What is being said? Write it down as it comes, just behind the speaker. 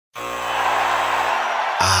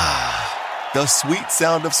The sweet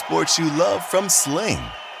sound of sports you love from Sling.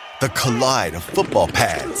 The collide of football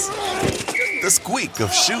pads. The squeak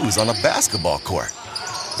of shoes on a basketball court.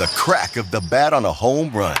 The crack of the bat on a home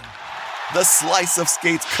run. The slice of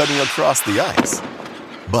skates cutting across the ice.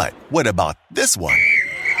 But what about this one?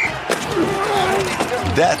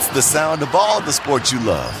 That's the sound of all the sports you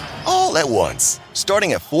love, all at once.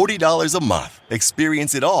 Starting at $40 a month.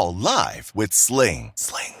 Experience it all live with Sling.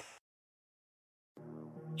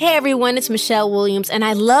 Hey everyone, it's Michelle Williams, and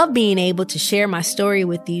I love being able to share my story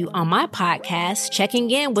with you on my podcast, Checking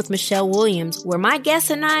In with Michelle Williams, where my guests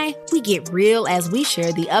and I, we get real as we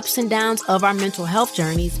share the ups and downs of our mental health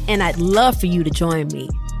journeys, and I'd love for you to join me.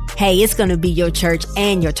 Hey, it's going to be your church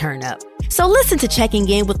and your turn up. So listen to Checking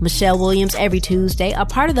In with Michelle Williams every Tuesday, a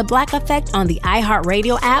part of the Black Effect on the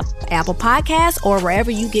iHeartRadio app, Apple Podcasts, or wherever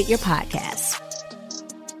you get your podcasts.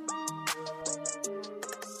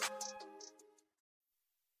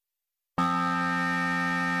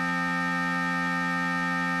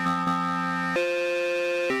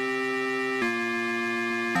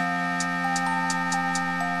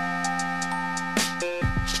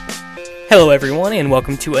 Hello everyone, and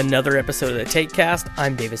welcome to another episode of the TakeCast.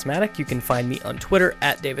 I'm Davis Maddock. You can find me on Twitter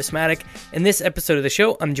at Davis Maddock. In this episode of the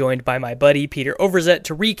show, I'm joined by my buddy Peter Overzet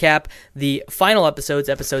to recap the final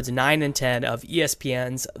episodes 9 and 10 of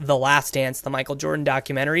ESPN's The Last Dance, the Michael Jordan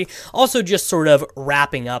documentary. Also just sort of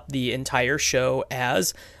wrapping up the entire show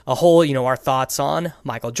as a whole, our thoughts on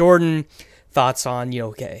Michael Jordan, thoughts on,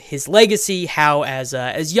 his legacy, how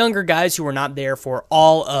as younger guys who were not there for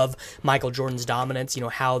all of Michael Jordan's dominance,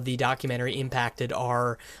 how the documentary impacted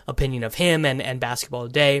our opinion of him and basketball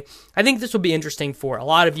today. I think this will be interesting for a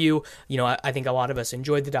lot of you. I think a lot of us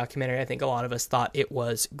enjoyed the documentary. I think a lot of us thought it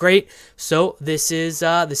was great. So this is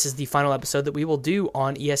the final episode that we will do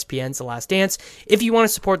on ESPN's The Last Dance. If you want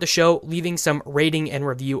to support the show, leaving some rating and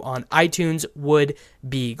review on iTunes would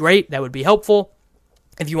be great. That would be helpful.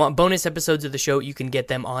 If you want bonus episodes of the show, you can get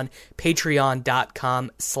them on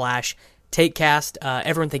patreon.com/takecast.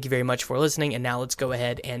 Everyone, thank you very much for listening, and now let's go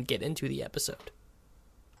ahead and get into the episode.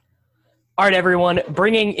 All right, everyone,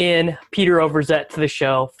 bringing in Peter Overzet to the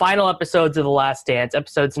show. Final episodes of The Last Dance,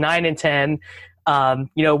 episodes 9 and 10.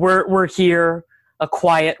 We're here, a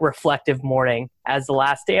quiet, reflective morning as The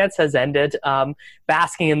Last Dance has ended,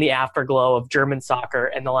 basking in the afterglow of German soccer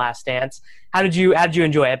and The Last Dance. How did you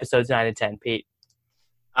enjoy episodes 9 and 10, Pete?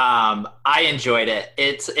 I enjoyed it.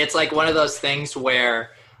 It's like one of those things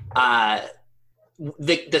where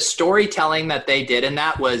the storytelling that they did in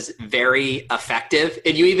that was very effective.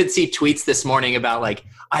 And you even see tweets this morning about like,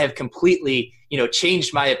 I have completely,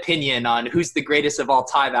 changed my opinion on who's the greatest of all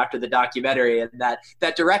time after the documentary. And that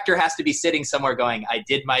director has to be sitting somewhere going, I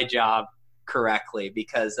did my job correctly,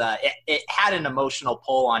 because it had an emotional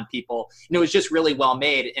pull on people. It was just really well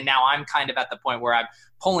made. And now I'm kind of at the point where I'm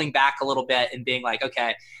pulling back a little bit and being like,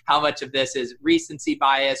 okay, how much of this is recency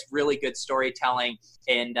bias, really good storytelling,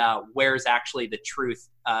 and where's actually the truth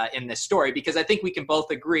in this story? Because I think we can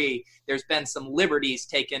both agree there's been some liberties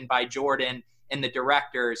taken by Jordan and the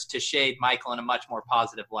directors to shade Michael in a much more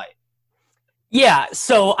positive light. Yeah,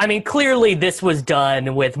 so, clearly this was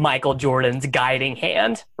done with Michael Jordan's guiding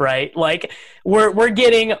hand, right? Like, we're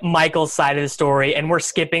getting Michael's side of the story, and we're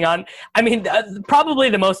skipping on... probably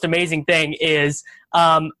the most amazing thing is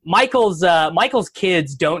Michael's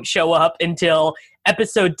kids don't show up until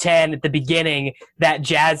episode 10 at the beginning, that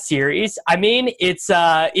Jazz series.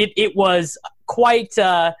 It was quite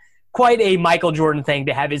a Michael Jordan thing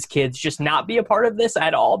to have his kids just not be a part of this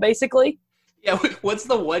at all, basically. Yeah, what's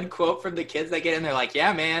the one quote from the kids that get in there? Like,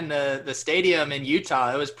 yeah, man, the stadium in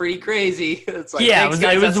Utah, it was pretty crazy. It's like, yeah,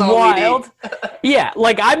 it was wild. Yeah,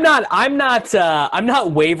 like I'm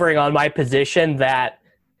not wavering on my position that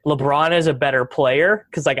LeBron is a better player,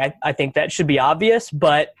 because I think that should be obvious.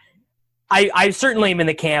 But I certainly am in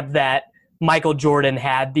the camp that Michael Jordan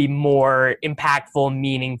had the more impactful,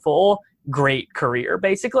 meaningful, great career,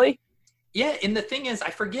 basically. Yeah, and the thing is, I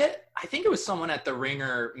think it was someone at The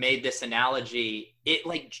Ringer made this analogy.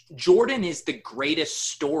 Jordan is the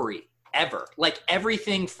greatest story ever. Like,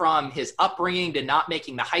 everything from his upbringing to not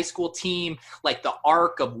making the high school team, like the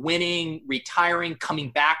arc of winning, retiring,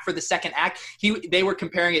 coming back for the second act. They were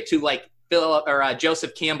comparing it to like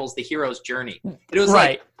Joseph Campbell's The Hero's Journey. It was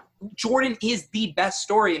right. Like, Jordan is the best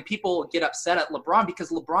story, and people get upset at LeBron because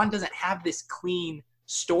LeBron doesn't have this clean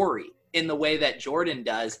story in the way that Jordan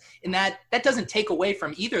does. And that doesn't take away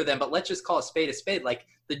from either of them, but let's just call a spade a spade. Like,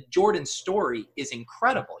 the Jordan story is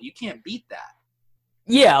incredible. You can't beat that.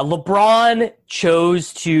 Yeah, LeBron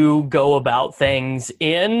chose to go about things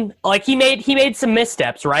in like he made some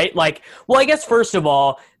missteps, right? Like, well, I guess first of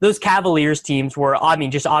all, those Cavaliers teams were, I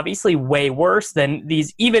mean, just obviously way worse than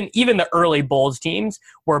these. Even the early Bulls teams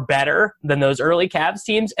were better than those early Cavs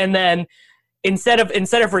teams. And then instead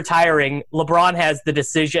of retiring, LeBron has the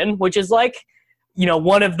decision, which is like,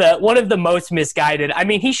 one of the most misguided. I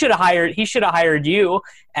mean, he should have hired you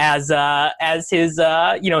as his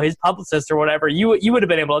his publicist or whatever. You would have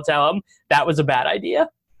been able to tell him that was a bad idea.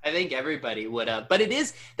 I think everybody would have. But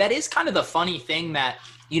that is kind of the funny thing that,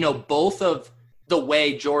 both of the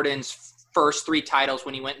way Jordan's first 3 titles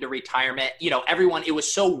when he went into retirement, everyone, it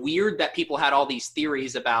was so weird that people had all these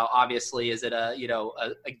theories about, obviously, is it a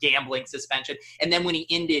gambling suspension? And then when he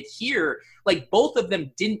ended here, like both of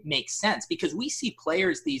them didn't make sense because we see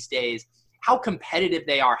players these days, how competitive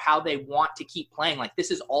they are, how they want to keep playing. Like this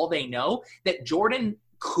is all they know, that Jordan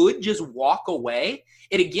could just walk away.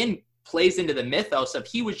 It again plays into the mythos of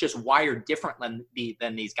he was just wired different than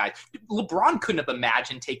these guys. LeBron couldn't have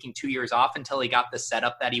imagined taking 2 years off until he got the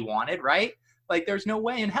setup that he wanted, right? Like there's no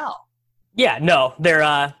way in hell. Yeah, no,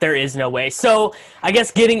 there is no way. So I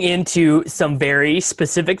guess getting into some very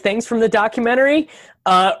specific things from the documentary,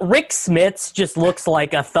 Rick Smits just looks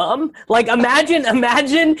like a thumb. Like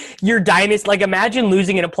imagine your dynasty, like imagine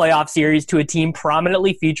losing in a playoff series to a team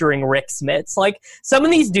prominently featuring Rick Smits. Like some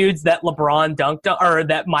of these dudes that LeBron dunked on, or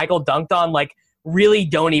that Michael dunked on, like really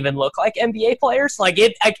don't even look like NBA players. Like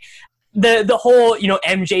the whole,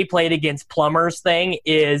 MJ played against plumbers thing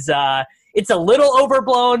is, it's a little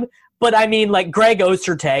overblown. But I mean, like Greg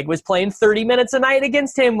Ostertag was playing 30 minutes a night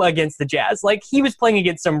against the Jazz. Like he was playing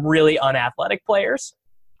against some really unathletic players.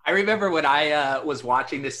 I remember when I was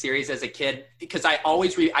watching this series as a kid, because I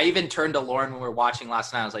always I even turned to Lauren when we were watching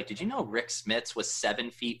last night. I was like, did you know Rick Smits was 7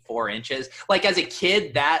 feet 4 inches? Like as a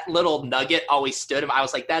kid, that little nugget always stood him. I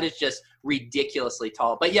was like, that is just ridiculously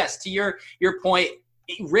tall. But yes, to your point,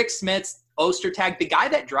 Rick Smits, Ostertag, the guy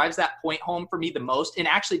that drives that point home for me the most and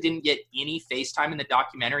actually didn't get any FaceTime in the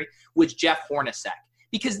documentary was Jeff Hornacek.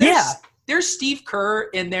 Because there's Steve Kerr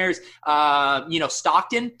and there's,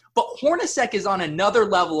 Stockton, but Hornacek is on another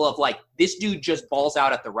level of like, this dude just balls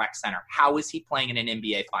out at the rec center. How is he playing in an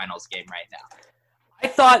NBA Finals game right now? I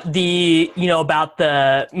thought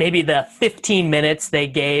about maybe the 15 minutes they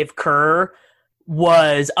gave Kerr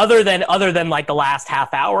was other than like the last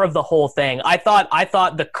half hour of the whole thing. I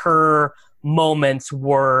thought the Kerr moments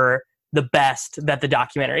were the best that the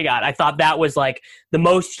documentary got. I thought that was like the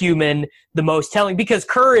most human, the most telling, because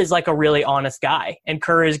Kerr is like a really honest guy, and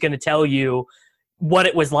Kerr is going to tell you what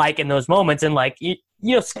it was like in those moments. And like,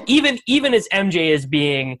 even as MJ is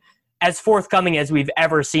being as forthcoming as we've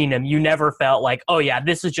ever seen him, you never felt like, oh yeah,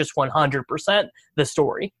 this is just 100% the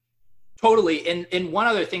story. Totally. And one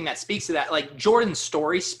other thing that speaks to that, like Jordan's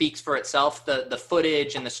story speaks for itself, the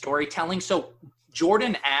footage and the storytelling. So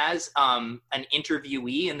Jordan as an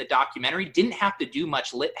interviewee in the documentary didn't have to do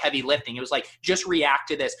much heavy lifting. It was like, just react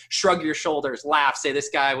to this, shrug your shoulders, laugh, say this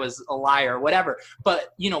guy was a liar, whatever.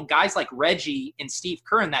 But, guys like Reggie and Steve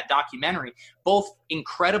Kerr in that documentary, both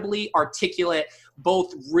incredibly articulate,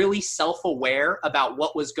 both really self-aware about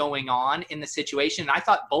what was going on in the situation. And I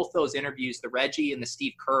thought both those interviews, the Reggie and the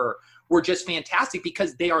Steve Kerr, were just fantastic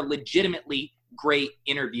because they are legitimately great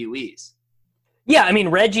interviewees. Yeah, I mean,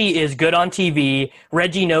 Reggie is good on TV.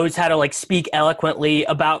 Reggie knows how to like speak eloquently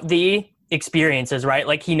about the experiences, right?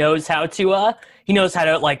 Like he knows how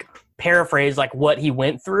to like paraphrase like what he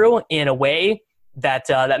went through in a way that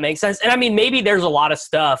that makes sense. And I mean, maybe there's a lot of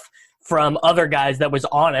stuff from other guys that was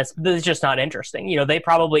honest, but it's just not interesting. They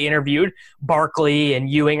probably interviewed Barkley and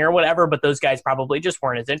Ewing or whatever, but those guys probably just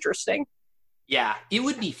weren't as interesting. Yeah, it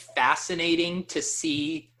would be fascinating to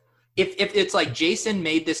see if it's like Jason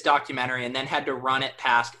made this documentary and then had to run it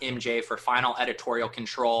past MJ for final editorial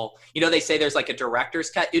control. They say there's like a director's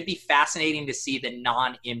cut. It'd be fascinating to see the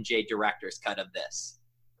non-MJ director's cut of this.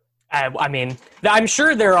 I mean, I'm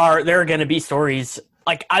sure there are going to be stories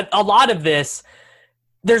like a lot of this.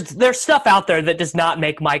 There's stuff out there that does not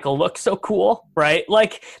make Michael look so cool, right?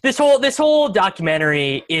 Like this whole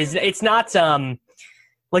documentary it's not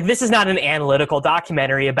like this is not an analytical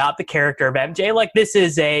documentary about the character of MJ. Like this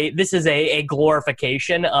is a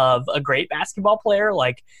glorification of a great basketball player.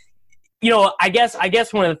 Like, I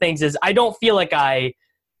guess one of the things is I don't feel like I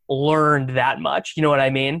learned that much. You know what I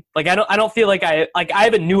mean? Like I don't feel like I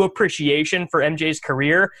have a new appreciation for MJ's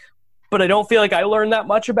career, but I don't feel like I learned that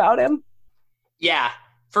much about him. Yeah.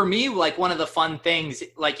 For me, like one of the fun things,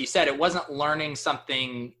 like you said, it wasn't learning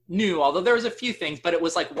something new, although there was a few things, but it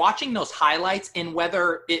was like watching those highlights, and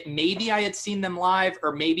whether it maybe I had seen them live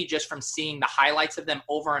or maybe just from seeing the highlights of them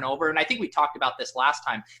over and over. And I think we talked about this last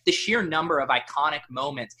time, the sheer number of iconic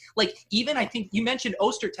moments. Like even I think you mentioned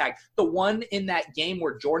Ostertag, the one in that game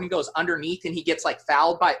where Jordan goes underneath and he gets like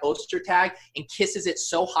fouled by Ostertag and kisses it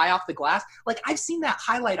so high off the glass. Like I've seen that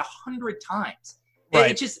highlight 100 times.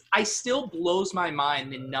 Right. It just, I still blows my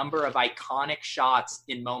mind the number of iconic shots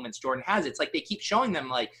in moments Jordan has. It's like they keep showing them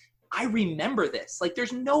like, I remember this. Like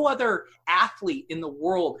there's no other athlete in the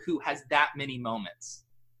world who has that many moments.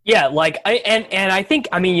 Yeah, like I think,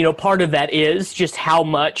 I mean, you know, part of that is just how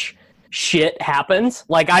much shit happens.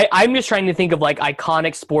 Like I'm just trying to think of like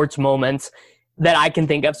iconic sports moments that I can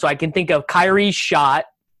think of. So I can think of Kyrie's shot.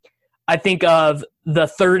 I think of the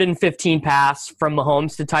 3rd and 15 pass from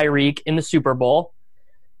Mahomes to Tyreek in the Super Bowl.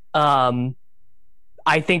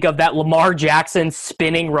 I think of that Lamar Jackson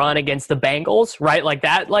spinning run against the Bengals, right? Like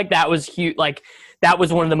that was huge. Like that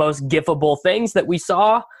was one of the most gifable things that we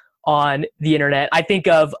saw on the internet. I think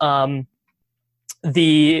of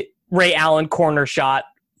the Ray Allen corner shot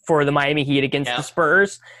for the Miami Heat against the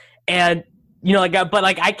Spurs, and you know, like, but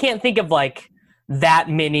like I can't think of like that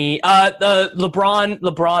many. The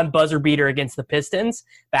LeBron buzzer beater against the Pistons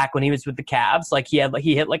back when he was with the Cavs, like he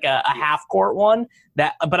hit like a half court one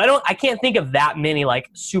that, but I can't think of that many like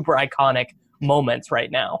super iconic moments right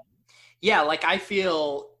now. Yeah, like I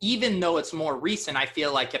feel, even though it's more recent, I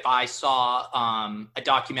feel like if I saw a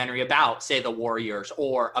documentary about, say, the Warriors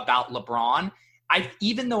or about LeBron,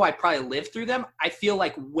 even though I probably lived through them, I feel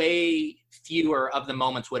like way fewer of the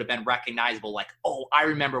moments would have been recognizable. Like, oh, I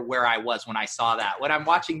remember where I was when I saw that. When I'm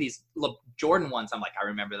watching these Jordan ones, I'm like, I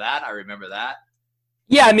remember that.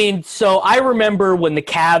 Yeah, I mean, so I remember when the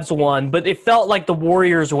Cavs won, but it felt like the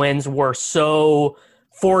Warriors wins were so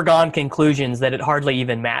foregone conclusions that it hardly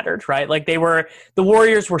even mattered, right? Like the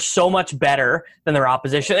Warriors were so much better than their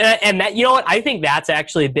opposition. And that, you know what? I think that's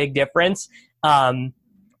actually a big difference.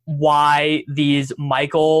 Why these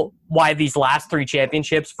last 3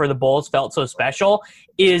 championships for the Bulls felt so special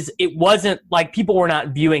is it wasn't like people were not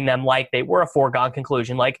viewing them like they were a foregone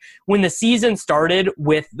conclusion. Like when the season started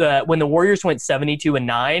when the Warriors went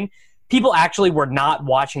 72-9, people actually were not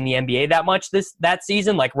watching the NBA that much that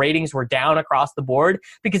season. Like ratings were down across the board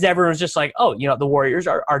because everyone was just like, oh, you know, the Warriors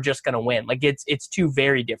are just going to win. Like it's two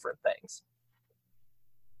very different things.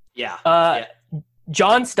 Yeah.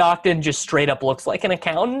 John Stockton just straight up looks like an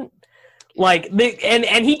accountant. Like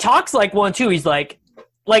and he talks like one too. He's like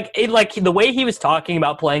the way he was talking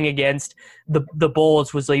about playing against the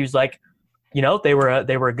Bulls was, he was like, you know, they were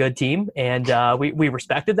a good team, and we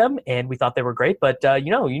respected them, and we thought they were great, but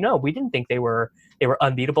you know, we didn't think they were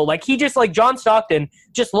unbeatable. Like he just, like, John Stockton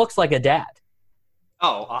just looks like a dad.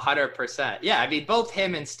 Oh, 100%. Yeah, I mean, both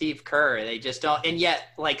him and Steve Kerr, they just don't. And yet,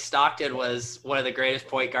 like, Stockton was one of the greatest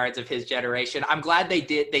point guards of his generation. I'm glad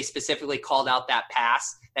they specifically called out that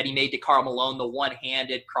pass that he made to Karl Malone, the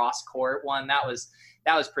one-handed cross-court one. That was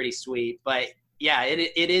pretty sweet. But, yeah,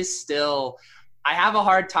 it is still – I have a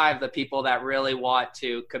hard time the people that really want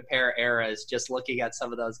to compare eras just looking at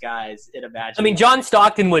some of those guys in Imagine. I mean, John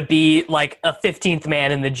Stockton would be like a 15th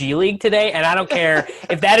man in the G League today, and I don't care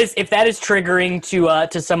if that is triggering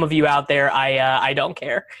to some of you out there. I don't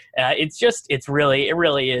care. It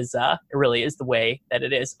really is the way that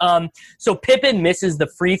it is. So Pippen misses the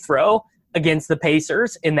free throw against the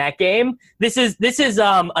Pacers in that game. This is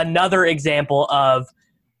another example of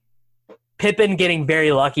Pippen getting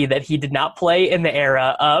very lucky that he did not play in the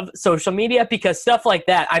era of social media, because stuff like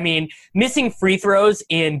that, I mean, missing free throws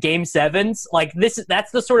in game 7s, like that's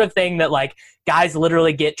the sort of thing that, like, guys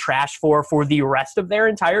literally get trashed for the rest of their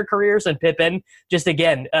entire careers, and Pippen just,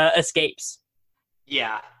 again, escapes.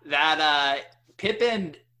 Yeah, that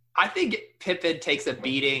Pippen, I think Pippen takes a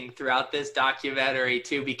beating throughout this documentary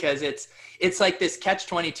too, because it's like this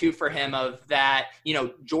catch-22 for him of that, you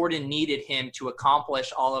know, Jordan needed him to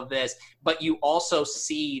accomplish all of this, but you also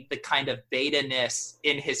see the kind of beta-ness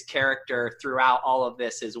in his character throughout all of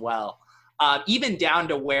this as well. Even down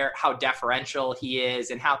to how deferential he is,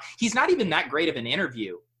 and how he's not even that great of an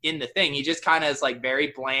interview in the thing. He just kind of is like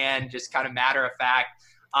very bland, just kind of matter of fact.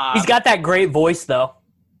 He's got that great voice though.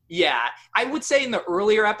 Yeah, I would say in the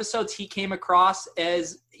earlier episodes, he came across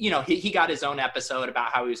as, you know, he got his own episode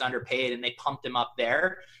about how he was underpaid and they pumped him up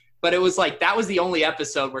there. But it was like, that was the only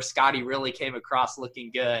episode where Scotty really came across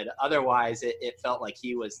looking good. Otherwise, it felt like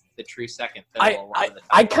he was the true second fiddle.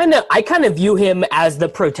 I kind of view him as the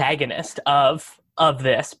protagonist of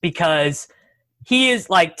this, because he is,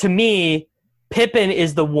 like, to me, Pippen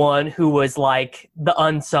is the one who was like the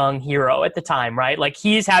unsung hero at the time, right? Like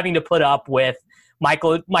he's having to put up with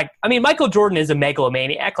Michael Jordan is a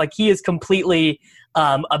megalomaniac. Like he is completely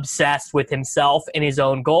obsessed with himself and his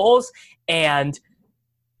own goals. And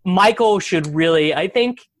Michael should really, I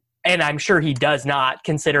think, and I'm sure he does not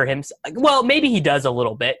consider him. Well, maybe he does a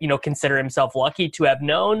little bit, consider himself lucky to have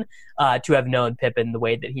known Pippen the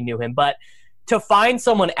way that he knew him. But to find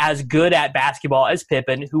someone as good at basketball as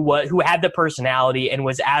Pippen, who had the personality and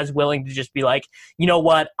was as willing to just be like, you know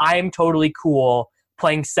what, I am totally cool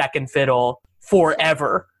playing second fiddle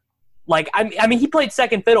forever. Like, I mean, he played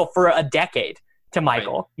second fiddle for a decade to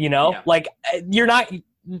Michael. Right. Yeah. Like you're not.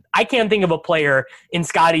 I can't think of a player in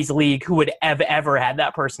Scotty's league who would have ever had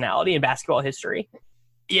that personality in basketball history.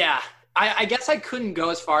 Yeah. I guess I couldn't go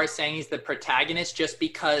as far as saying he's the protagonist just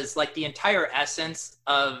because like the entire essence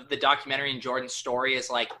of the documentary and Jordan's story is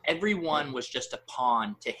like everyone was just a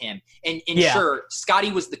pawn to him. And sure,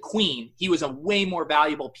 Scotty was the queen. He was a way more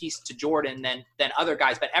valuable piece to Jordan than other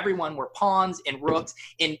guys, but everyone were pawns and rooks.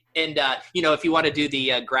 And if you want to do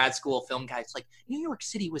the grad school film guy, it's like New York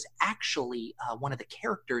City was actually one of the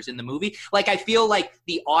characters in the movie. Like I feel like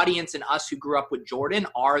the audience and us who grew up with Jordan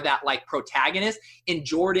are that like protagonist, and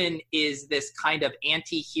Jordan is this kind of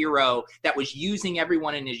anti-hero that was using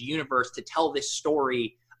everyone in his universe to tell this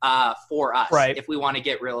story for us, right, if we want to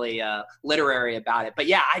get really literary about it. But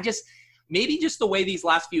yeah, maybe just the way these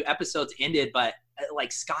last few episodes ended, but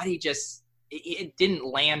like Scotty it didn't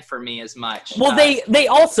land for me as much. Well, they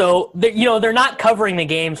also, they're not covering the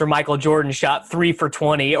games where Michael Jordan shot 3 for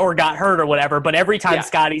 20 or got hurt or whatever. But every time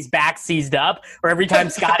Scotty's back seized up, or every time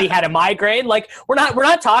Scotty had a migraine, like we're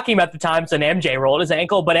not talking about the times when MJ rolled his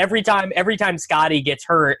ankle, but every time Scotty gets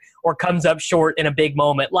hurt or comes up short in a big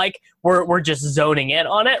moment, like we're just zoning in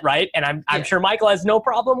on it, right? And I'm sure Michael has no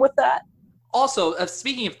problem with that. Also,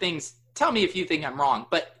 speaking of things, tell me if you think I'm wrong,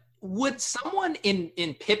 but would someone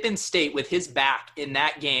in Pippen's state with his back in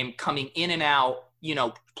that game coming in and out,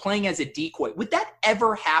 playing as a decoy, would that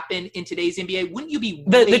ever happen in today's NBA? Wouldn't you be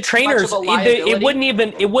the trainers? It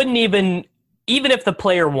wouldn't even if the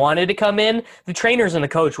player wanted to come in, the trainers and the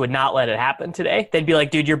coach would not let it happen today. They'd be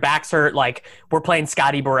like, dude, your back's hurt. Like we're playing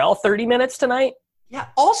Scotty Burrell 30 minutes tonight. Yeah.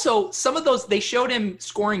 Also, some of those, they showed him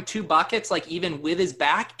scoring 2 buckets, like even with his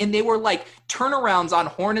back, and they were like turnarounds on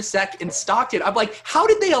Hornacek and Stockton. I'm like, how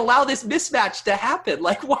did they allow this mismatch to happen?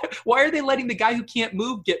 Like, why are they letting the guy who can't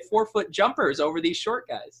move get 4-foot jumpers over these short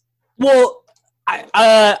guys? Well,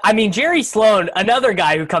 I mean, Jerry Sloan, another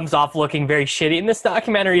guy who comes off looking very shitty in this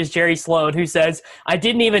documentary is Jerry Sloan, who says, I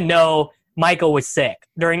didn't even know Michael was sick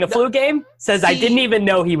during the flu game. Says, I didn't even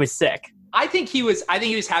know he was sick. I think he was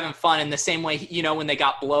having fun in the same way, when they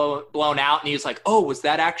got blown out and he was like, oh, was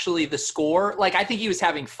that actually the score? Like, I think he was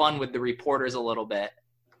having fun with the reporters a little bit.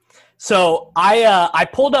 So I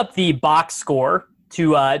pulled up the box score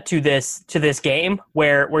to this game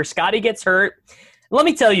where Scotty gets hurt. Let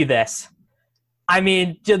me tell you this. I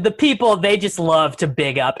mean, the people, they just love to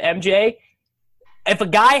big up MJ. If a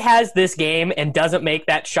guy has this game and doesn't make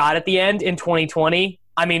that shot at the end in 2020,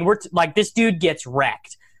 I mean, this dude gets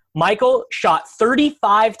wrecked. Michael shot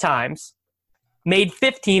 35 times, made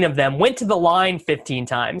 15 of them, went to the line 15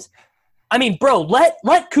 times. I mean, bro, let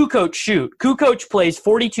Kukoc shoot. Kukoc plays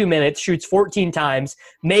 42 minutes, shoots 14 times,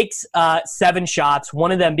 makes 7 shots,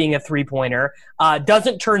 one of them being a three-pointer,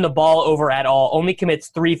 doesn't turn the ball over at all, only commits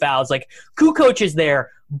 3 fouls. Like, Kukoc is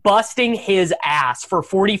there busting his ass for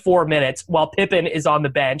 44 minutes while Pippen is on the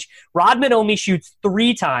bench. Rodman only shoots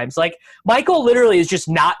 3 times. Like, Michael literally is just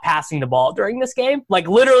not passing the ball during this game. Like,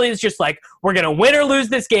 literally it's just like, we're going to win or lose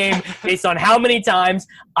this game based on how many times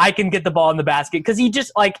I can get the ball in the basket. Because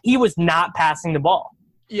he was not passing the ball.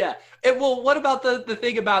 Yeah. Well, what about the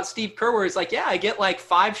thing about Steve Kerr where it's like, yeah, I get like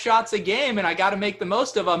 5 shots a game and I got to make the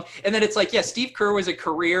most of them. And then it's like, yeah, Steve Kerr was a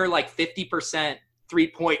career like 50%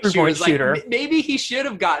 three-point shooter. Like, maybe he should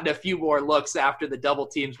have gotten a few more looks after the double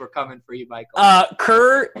teams were coming for you, Michael.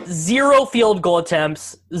 Kerr, 0 field goal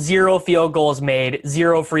attempts, 0 field goals made,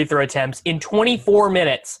 0 free throw attempts in 24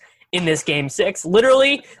 minutes in this game 6.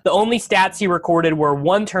 Literally, the only stats he recorded were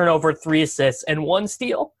 1 turnover, 3 assists, and 1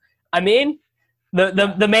 steal. I mean,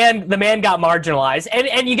 the man got marginalized.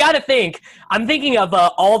 And you got to think, I'm thinking of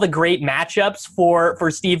all the great matchups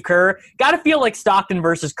for Steve Kerr. Got to feel like Stockton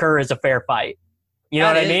versus Kerr is a fair fight. You know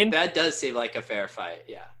what I mean? That does seem like a fair fight,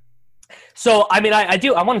 yeah. So, I mean, I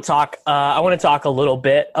want to talk a little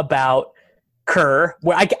bit about Kerr.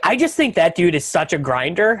 Where I just think that dude is such a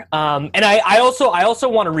grinder. And I also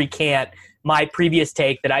want to recant my previous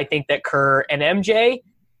take that I think that Kerr and MJ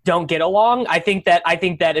don't get along. I think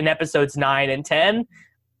that in episodes 9 and 10,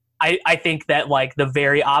 I think that like the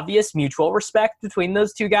very obvious mutual respect between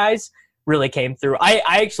those two guys really came through. I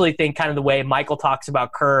actually think kind of the way Michael talks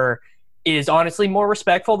about Kerr is honestly more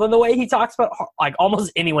respectful than the way he talks about like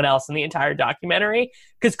almost anyone else in the entire documentary,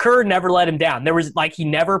 because Kerr never let him down. There was like, he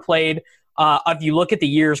never played. If you look at the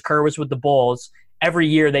years Kerr was with the Bulls, every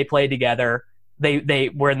year they played together,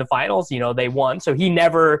 they were in the finals, they won. So he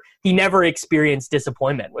never experienced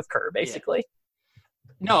disappointment with Kerr, basically.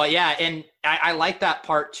 No, yeah, and I like that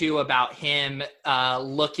part too about him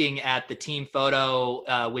looking at the team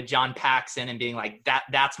photo with John Paxson and being like,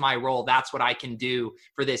 that's my role, that's what I can do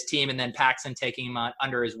for this team, and then Paxson taking him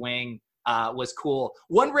under his wing was cool.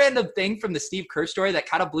 One random thing from the Steve Kerr story that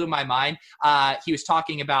kind of blew my mind, he was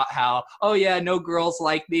talking about how, oh yeah, no girls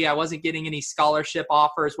like me, I wasn't getting any scholarship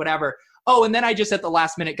offers, whatever. Oh, and then I just at the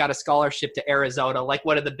last minute got a scholarship to Arizona, like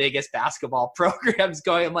one of the biggest basketball programs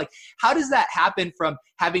going. I'm like, how does that happen from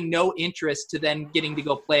having no interest to then getting to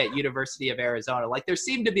go play at University of Arizona? Like there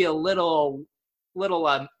seemed to be a little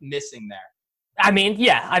missing there. I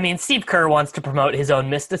mean, Steve Kerr wants to promote his own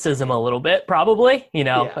mysticism a little bit, probably,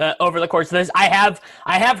 over the course of this. I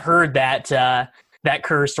have heard that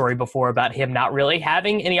Kerr story before about him not really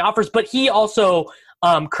having any offers, but he also,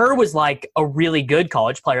 Kerr was like a really good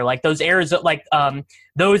college player. Like those Arizona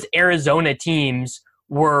teams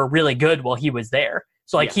were really good while he was there.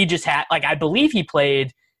 So like he just had, like, I believe he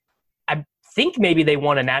played, I think maybe they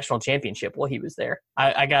won a national championship while he was there.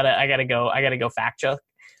 I gotta go fact check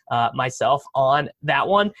myself on that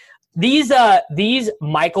one. These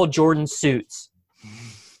Michael Jordan suits.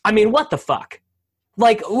 I mean, what the fuck?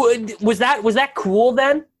 Like, was that cool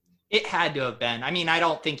then? It had to have been. I mean, I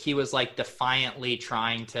don't think he was like defiantly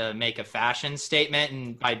trying to make a fashion statement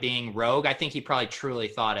and by being rogue. I think he probably truly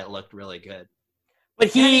thought it looked really good. But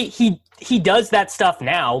he does that stuff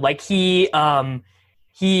now. Like he does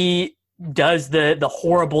the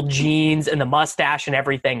horrible jeans and the mustache and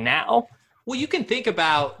everything now. Well, you can think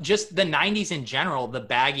about just the 90s in general. The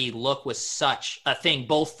baggy look was such a thing,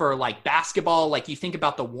 both for like basketball, like you think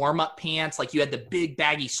about the warm-up pants, like you had the big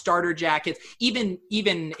baggy starter jackets, even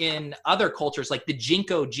in other cultures, like the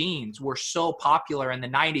Jinko jeans were so popular in the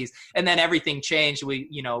 90s. And then everything changed. We,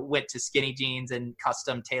 went to skinny jeans and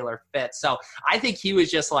custom tailor fits. So I think he was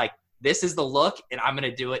just like, this is the look and I'm going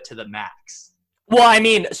to do it to the max. Well, I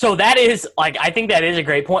mean, so that is like, I think that is a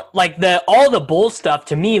great point. Like all the Bulls stuff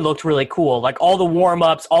to me looked really cool. Like all the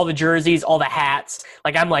warm-ups, all the jerseys, all the hats.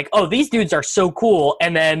 Like I'm like, oh, these dudes are so cool.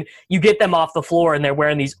 And then you get them off the floor and they're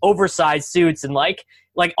wearing these oversized suits and like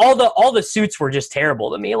all the suits were just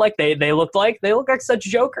terrible to me. Like they look like such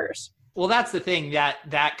jokers. Well, that's the thing,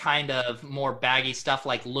 that kind of more baggy stuff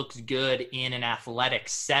like looks good in an athletic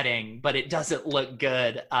setting, but it doesn't look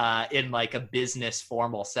good in like a business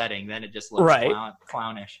formal setting. Then it just looks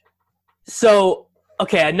clownish. So,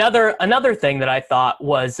 okay, another thing that I thought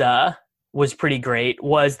was pretty great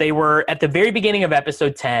was they were at the very beginning of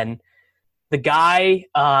episode 10. The guy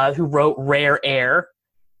who wrote Rare Air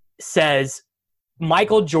says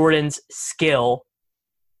Michael Jordan's skill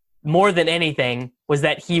more than anything was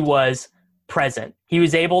that he was present. He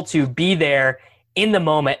was able to be there in the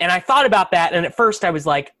moment. And I thought about that. And at first I was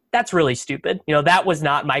like, that's really stupid. That was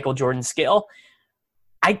not Michael Jordan's skill.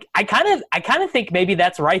 I kind of think maybe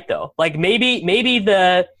that's right though. Like maybe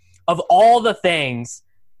of all the things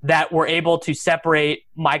that were able to separate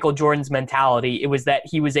Michael Jordan's mentality, it was that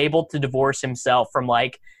he was able to divorce himself from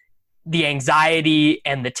like the anxiety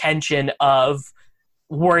and the tension of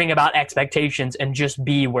worrying about expectations and just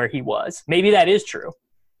be where he was. Maybe that is true.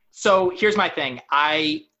 So here's my thing.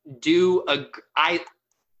 I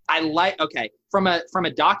like, okay, from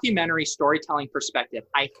a documentary storytelling perspective,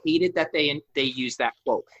 I hated that they used that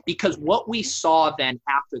quote, because what we saw then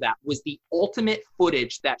after that was the ultimate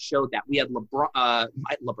footage that showed that we had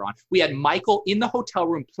we had Michael in the hotel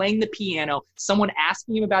room playing the piano, someone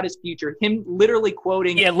asking him about his future, him literally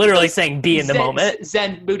quoting, saying be in the moment,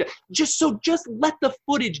 Zen Buddha. Just let the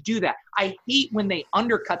footage do that. I hate when they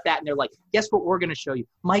undercut that and they're like, guess what we're going to show you?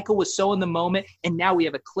 Michael was so in the moment and now we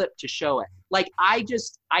have a clip to show it. Like, I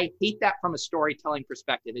hate that from a storytelling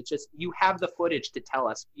perspective. It's just, you have the footage to tell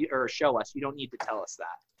us or show us. You don't need to tell us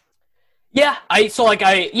that. Yeah, I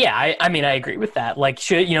mean, I agree with that. Like,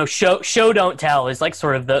 show don't tell is like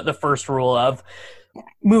sort of the first rule of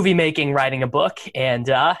movie making, writing a book, and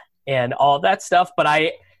all of that stuff. But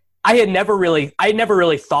I had never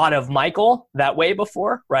really thought of Michael that way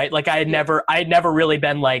before, right? Like I had never really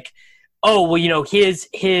been like, oh, well,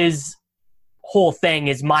 his whole thing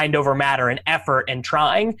is mind over matter and effort and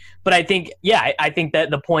trying. But I think that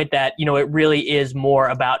the point that, it really is more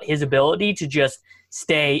about his ability to just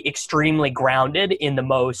stay extremely grounded in the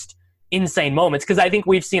most insane moments, because I think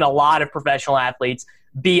we've seen a lot of professional athletes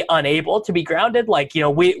be unable to be grounded. Like,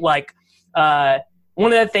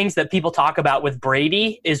 one of the things that people talk about with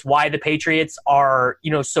Brady is why the Patriots are,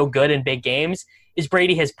 so good in big games, is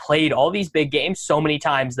Brady has played all these big games so many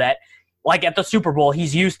times that, like at the Super Bowl,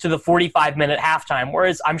 he's used to the 45-minute halftime,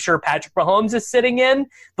 whereas I'm sure Patrick Mahomes is sitting in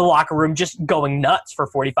the locker room just going nuts for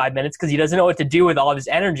 45 minutes because he doesn't know what to do with all of his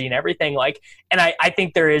energy and everything. And I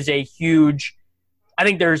think there's a huge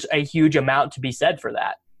amount to be said for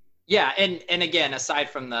that. Yeah, and again, aside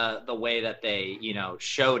from the way that they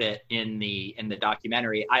showed it in the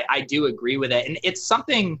documentary, I do agree with it, and it's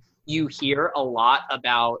something you hear a lot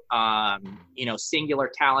about,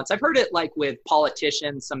 singular talents. I've heard it like with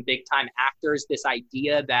politicians, some big time actors. This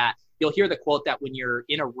idea that you'll hear the quote that when you're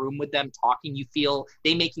in a room with them talking,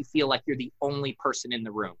 they make you feel like you're the only person in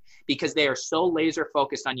the room because they are so laser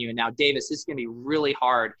focused on you. And now, Davis, this is going to be really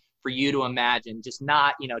hard for you to imagine, just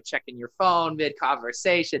not checking your phone mid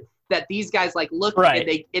conversation. That these guys look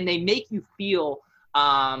right. and they make you feel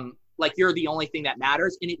like you're the only thing that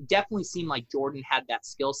matters. And it definitely seemed like Jordan had that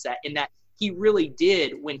skill set, and that he really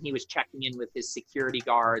did when he was checking in with his security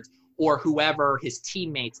guards or whoever, his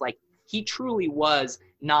teammates. Like, he truly was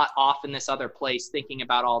not off in this other place thinking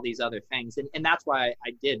about all these other things. And that's why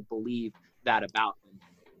I did believe that about him.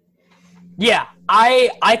 Yeah,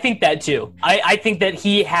 I think that too. I think that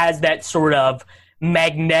he has that sort of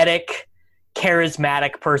magnetic,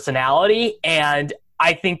 charismatic personality, and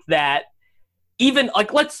I think that even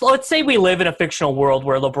let's say we live in a fictional world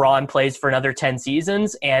where LeBron plays for another 10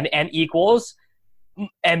 seasons and equals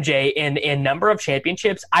MJ in number of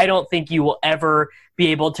championships. I don't think you will ever be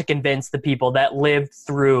able to convince the people that lived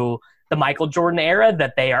through the Michael Jordan era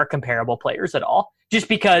that they are comparable players at all. Just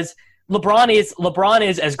because LeBron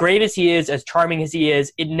is as great as he is, as charming as he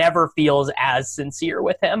is, it never feels as sincere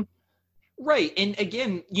with him. Right. And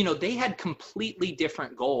again, they had completely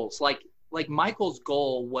different goals. Like Michael's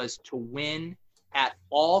goal was to win at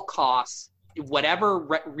all costs. Whatever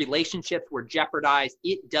relationships were jeopardized,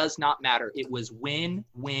 it does not matter. It was win,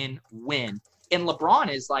 win, win. And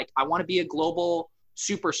LeBron is like, I want to be a global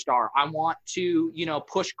superstar. I want to,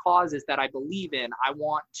 push causes that I believe in. I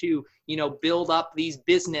want to, build up these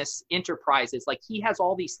business enterprises. Like, he has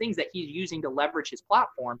all these things that he's using to leverage his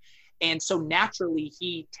platform. And so naturally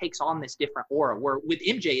he takes on this different aura, where with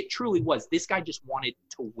MJ, it truly was, this guy just wanted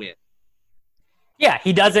to win. Yeah,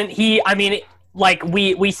 we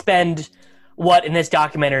spend in this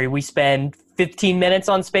documentary, we spend 15 minutes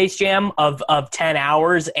on Space Jam of 10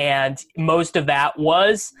 hours. And most of that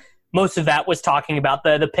was talking about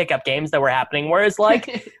the pickup games that were happening. Whereas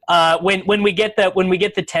when we get the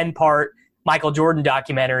 10-part Michael Jordan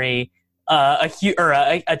documentary, a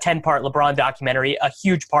 10-part LeBron documentary, a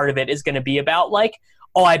huge part of it is going to be about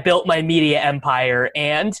I built my media empire,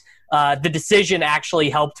 and the decision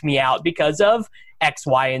actually helped me out because of X,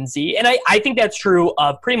 Y, and Z. And I think that's true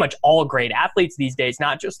of pretty much all great athletes these days,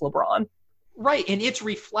 not just LeBron. Right, and it's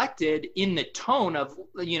reflected in the tone of,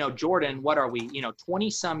 Jordan, what are we,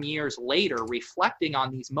 20-some years later, reflecting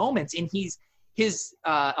on these moments, and his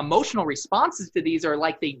emotional responses to these are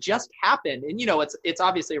like they just happened. And, it's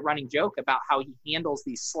obviously a running joke about how he handles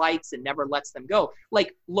these slights and never lets them go.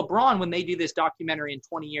 Like LeBron, when they do this documentary in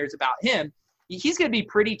 20 years about him, he's going to be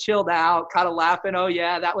pretty chilled out, kind of laughing. Oh,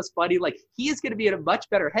 yeah, that was funny. Like, he is going to be in a much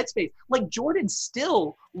better headspace. Like, Jordan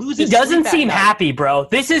still loses. He doesn't seem happy, bro.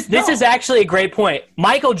 This is actually a great point.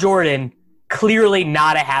 Michael Jordan, clearly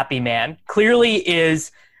not a happy man. Clearly is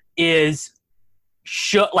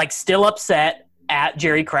still upset at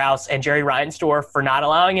Jerry Krause and Jerry Reinsdorf for not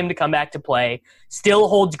allowing him to come back to play. Still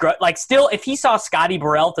holds if he saw Scotty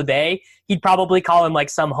Burrell today, he'd probably call him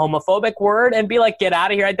some homophobic word and be like, "Get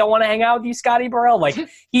out of here! I don't want to hang out with you, Scotty Burrell."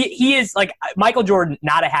 He is Michael Jordan,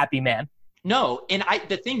 not a happy man. No, and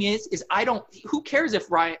the thing is who cares if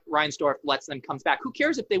Reinsdorf lets them come back? Who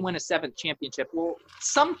cares if they win a 7th championship? Well,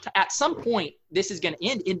 at some point, this is going to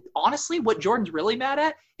end. And honestly, what Jordan's really mad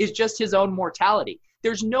at is just his own mortality.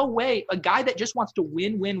 There's no way a guy that just wants to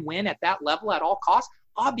win, win, win at that level at all costs,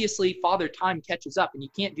 obviously Father Time catches up, and you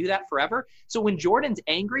can't do that forever. So when Jordan's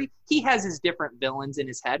angry, he has his different villains in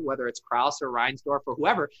his head, whether it's Krause or Reinsdorf or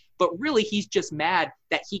whoever, but really he's just mad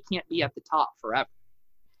that he can't be at the top forever.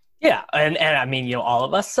 Yeah, and I mean, all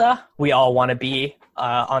of us, we all want to be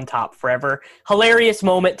on top forever. Hilarious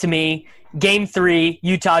moment to me. Game 3,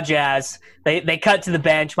 Utah Jazz. They cut to the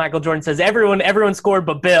bench. Michael Jordan says, everyone scored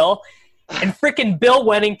but Bill. And freaking Bill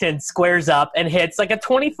Wennington squares up and hits a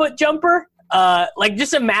 20-foot jumper like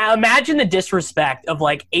just imagine the disrespect of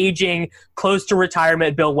like aging close to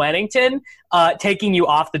retirement Bill Wennington taking you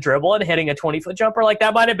off the dribble and hitting a 20-foot jumper. Like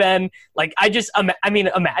that might have been like,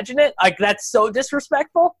 imagine it. Like that's so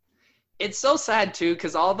disrespectful. It's so sad too,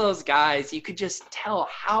 because all those guys, you could just tell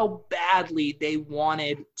how badly they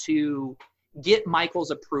wanted to get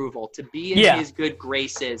Michael's approval, to be in his good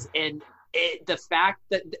graces. And the fact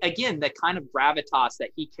that, again, the kind of gravitas that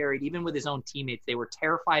he carried, even with his own teammates, they were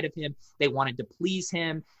terrified of him. They wanted to please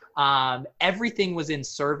him. Everything was in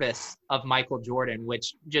service of Michael Jordan,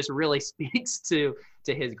 which just really speaks to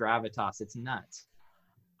his gravitas. It's nuts.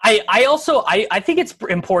 I think it's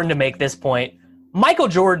important to make this point. Michael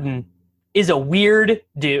Jordan is a weird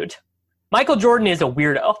dude. Michael Jordan is a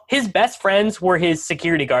weirdo. His best friends were his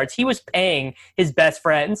security guards. He was paying his best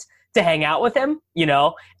friends to hang out with him, you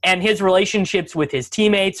know, and his relationships with his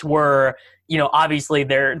teammates were, you know, obviously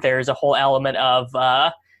there's a whole element of,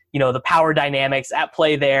 you know, the power dynamics at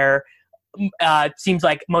play there. Seems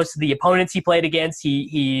like most of the opponents he played against,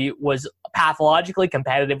 he was pathologically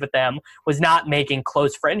competitive with them, was not making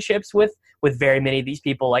close friendships with very many of these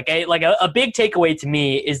people. Like a big takeaway to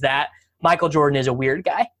me is that Michael Jordan is a weird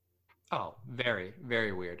guy. Oh, very,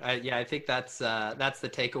 very weird. I think that's the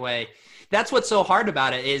takeaway. That's what's so hard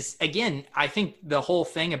about it is, again, I think the whole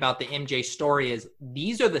thing about the MJ story is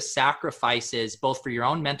these are the sacrifices, both for your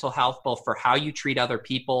own mental health, both for how you treat other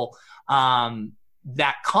people,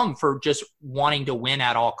 that come for just wanting to win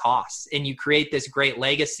at all costs. And you create this great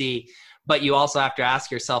legacy, but you also have to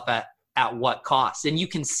ask yourself at what cost. And you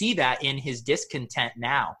can see that in his discontent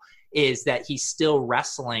now, is that he's still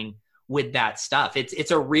wrestling with that stuff.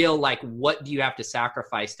 It's a real, like, what do you have to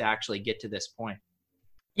sacrifice to actually get to this point?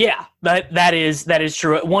 Yeah, that is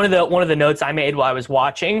true. One of the notes I made while I was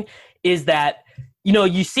watching is that, you know,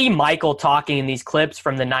 you see Michael talking in these clips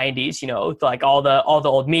from the 90s, you know, like all the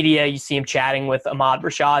old media, you see him chatting with Ahmad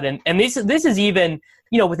Rashad, and this is even,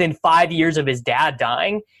 you know, within 5 years of his dad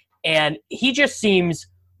dying, and he just seems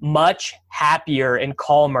much happier and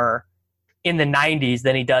calmer in the 90s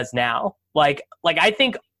than he does now. Like I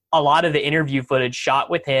think a lot of the interview footage shot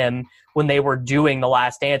with him when they were doing The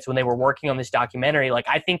Last Dance, when they were working on this documentary, like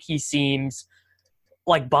I think he seems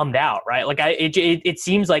like bummed out, right? Like it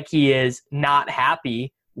seems like he is not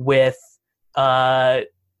happy with like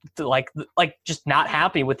just not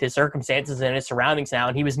happy with his circumstances and his surroundings now,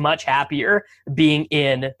 and he was much happier being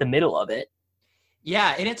in the middle of it.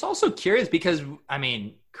 Yeah, and it's also curious because, I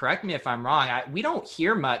mean, correct me if I'm wrong, we don't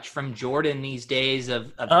hear much from Jordan these days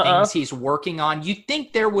of things he's working on. You'd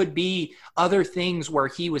think there would be other things where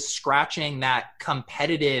he was scratching that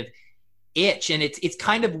competitive itch, and it's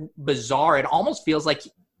kind of bizarre. It almost feels like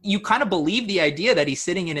you kind of believe the idea that he's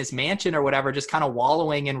sitting in his mansion or whatever, just kind of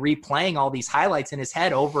wallowing and replaying all these highlights in his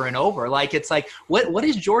head over and over. Like, it's like, what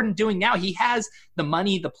is Jordan doing now? He has the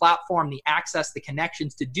money, the platform, the access, the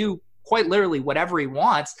connections to do quite literally whatever he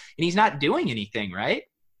wants, and he's not doing anything, right?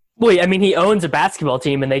 Well, I mean, he owns a basketball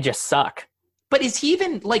team and they just suck. But is he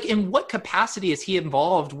even, like, in what capacity is he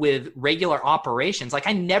involved with regular operations? Like,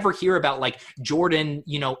 I never hear about, like, Jordan,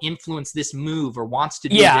 you know, influenced this move or wants to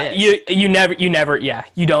do this. Yeah, you never, yeah,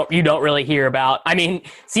 you don't really hear about. I mean,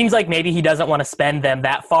 seems like maybe he doesn't want to spend them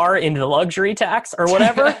that far into the luxury tax or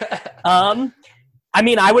whatever. I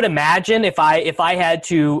mean, I would imagine if I had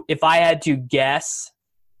to guess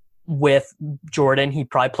with Jordan, he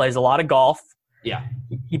probably plays a lot of golf. Yeah.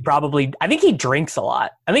 I think he drinks a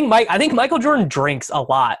lot. I think Michael Jordan drinks a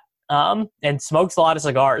lot, and smokes a lot of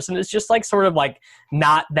cigars, and it's just like sort of like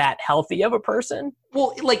not that healthy of a person.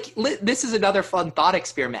 Well, like, this is another fun thought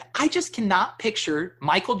experiment. I just cannot picture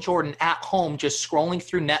Michael Jordan at home just scrolling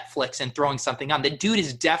through Netflix and throwing something on. The dude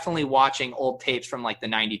is definitely watching old tapes from like the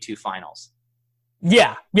 92 finals.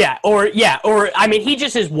 Yeah, or I mean, he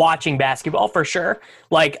just is watching basketball for sure.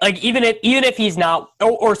 Like even if he's not,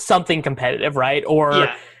 or something competitive, right? Or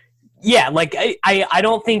like I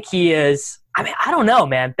don't think he is. I mean, I don't know,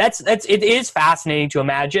 man. It is fascinating to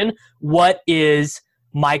imagine what is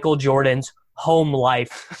Michael Jordan's home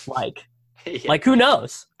life like. Yeah. Like, who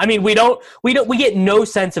knows? I mean, we get no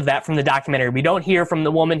sense of that from the documentary. We don't hear from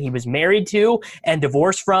the woman he was married to and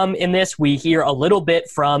divorced from in this. We hear a little bit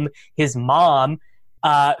from his mom,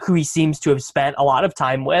 who he seems to have spent a lot of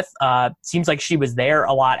time with. Seems like she was there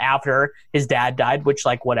a lot after his dad died, which,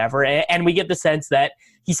 like, whatever. And we get the sense that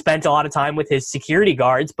he spent a lot of time with his security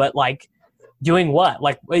guards, but, like, doing what?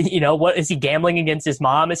 Like, you know, what is he gambling against his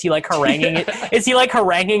mom? Is he like haranguing it? Is he like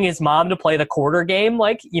haranguing his mom to play the quarter game?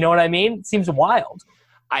 Like, you know what I mean? It seems wild.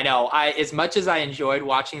 I know. As much as I enjoyed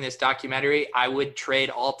watching this documentary, I would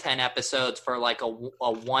trade all 10 episodes for like a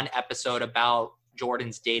one episode about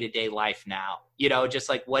Jordan's day-to-day life now, just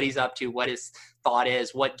like what he's up to, what his thought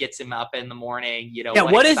is, what gets him up in the morning,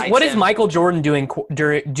 what is Michael Jordan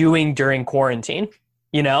doing during quarantine?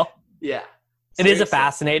 Yeah. It is a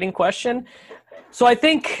fascinating question. So I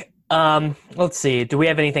think, let's see, do we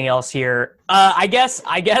have anything else here? I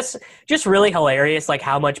guess just really hilarious, like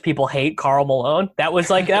how much people hate Karl Malone. That was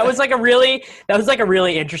a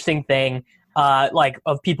really interesting thing, like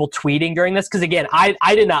of people tweeting during this. Cause again, I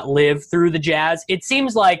did not live through the Jazz. It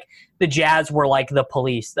seems like the Jazz were like the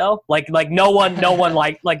police though. Like no one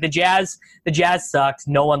liked, like the Jazz sucked.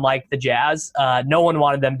 No one liked the Jazz. No one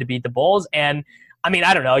wanted them to beat the Bulls. And I mean,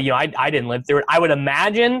 I don't know, I didn't live through it. I would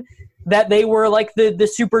imagine that they were like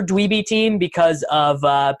the super dweeby team because of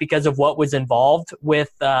what was involved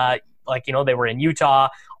with, they were in Utah,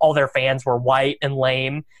 all their fans were white and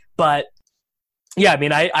lame. But yeah, I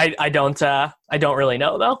mean, I don't really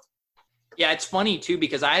know though. Yeah, it's funny too,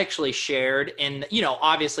 because I actually shared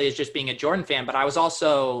obviously as just being a Jordan fan, but I was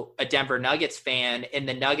also a Denver Nuggets fan. And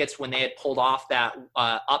the Nuggets, when they had pulled off that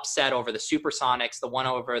upset over the Supersonics, the 1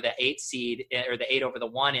 over the 8 seed, or the 8 over the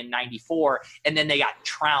 1 in 94, and then they got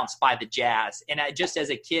trounced by the Jazz. And just as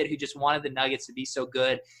a kid who just wanted the Nuggets to be so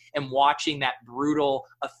good, and watching that brutal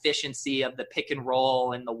efficiency of the pick and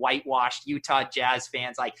roll and the whitewashed Utah Jazz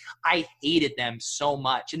fans, like I hated them so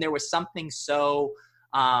much. And there was something so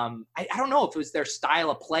I don't know if it was their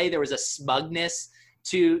style of play. There was a smugness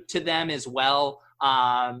to them as well.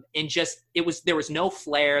 And just, there was no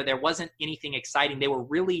flair. There wasn't anything exciting. They were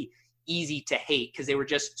really easy to hate because they were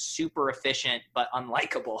just super efficient, but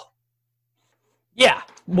unlikable. Yeah.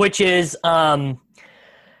 Which is,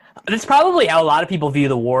 that's probably how a lot of people view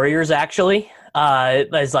the Warriors actually.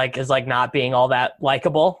 As not being all that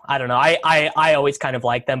likable. I don't know. I always kind of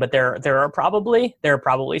like them, but there are probably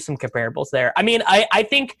some comparables there. I mean, I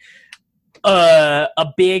think a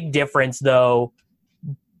big difference though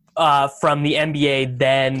from the NBA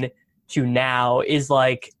then to now is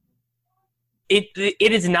like it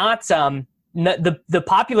is not the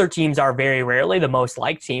popular teams are very rarely the most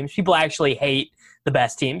liked teams. People actually hate the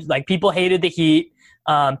best teams. Like people hated the Heat,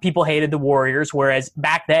 people hated the Warriors, whereas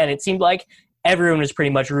back then it seemed like everyone was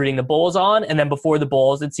pretty much rooting the Bulls on. And then before the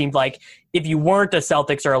Bulls, it seemed like if you weren't a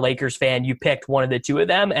Celtics or a Lakers fan, you picked one of the two of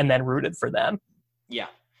them and then rooted for them. Yeah.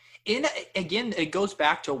 And again, it goes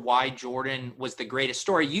back to why Jordan was the greatest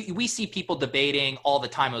story. We see people debating all the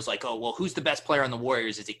time. It was like, oh, well, who's the best player on the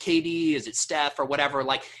Warriors? Is it KD? Is it Steph or whatever?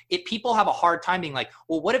 Like people have a hard time being like,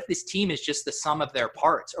 well, what if this team is just the sum of their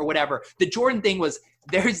parts or whatever? The Jordan thing was,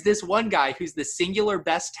 there's this one guy who's the singular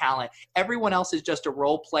best talent. Everyone else is just a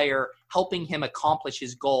role player helping him accomplish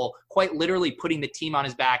his goal, quite literally putting the team on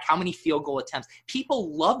his back. How many field goal attempts?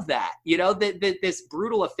 People love that, this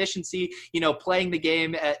brutal efficiency, playing the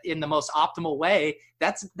game in the most optimal way.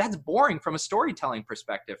 That's boring from a storytelling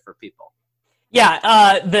perspective for people.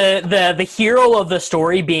 Yeah, the hero of the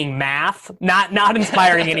story being math, not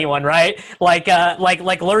inspiring anyone, right? Like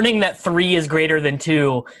learning that 3 is greater than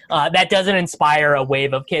 2, that doesn't inspire a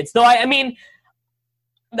wave of kids. Though I mean,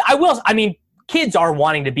 kids are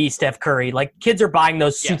wanting to be Steph Curry. Like kids are buying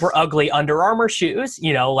those super ugly Under Armour shoes.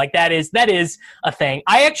 Like that is a thing.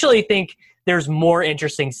 I actually think there's more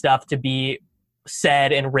interesting stuff to be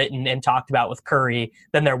said and written and talked about with Curry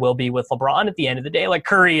than there will be with LeBron at the end of the day. Like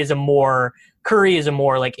Curry is a more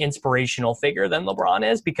like inspirational figure than LeBron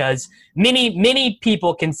is, because many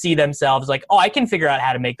people can see themselves like, oh, I can figure out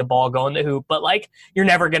how to make the ball go in the hoop, but like you're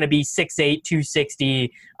never going to be 6'8",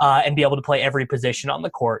 260 and be able to play every position on the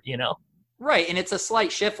court, Right. And it's a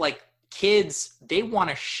slight shift. Like kids, they want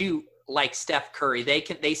to shoot like Steph Curry.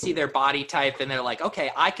 They see their body type and they're like,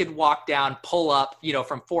 okay, I could walk down, pull up,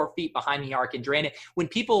 from 4 feet behind the arc and drain it. When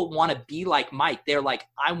people want to be like Mike, they're like,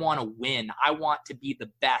 I want to win. I want to be the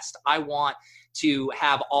best. I want to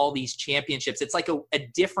have all these championships. It's like a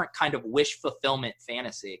different kind of wish fulfillment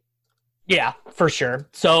fantasy. Yeah, for sure.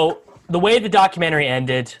 So the way the documentary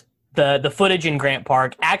ended, the footage in Grant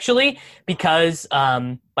Park, actually, because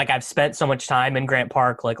I've spent so much time in Grant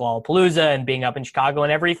Park, like Lollapalooza and being up in Chicago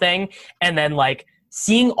and everything, and then like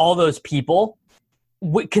seeing all those people,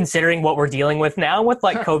 considering what we're dealing with now with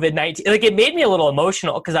like COVID-19, like it made me a little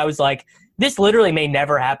emotional because I was like, this literally may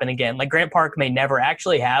never happen again. Like Grant Park may never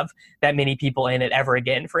actually have that many people in it ever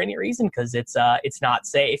again for any reason because it's not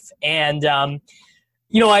safe. And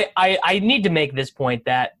I need to make this point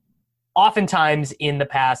that oftentimes in the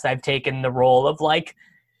past I've taken the role of like,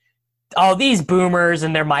 oh, these boomers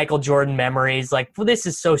and their Michael Jordan memories, like, well, this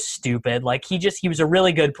is so stupid. Like he was a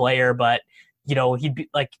really good player, but he'd be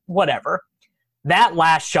like, whatever. That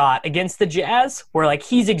last shot against the Jazz where like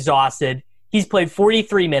he's exhausted. He's played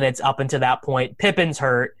 43 minutes up until that point. Pippen's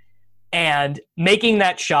hurt. and making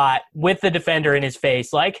that shot with the defender in his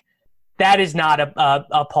face, like, that is not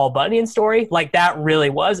a Paul Bunyan story. Like, that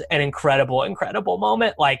really was an incredible, incredible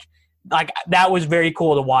moment. Like that was very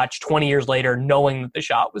cool to watch 20 years later, knowing that the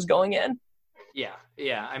shot was going in.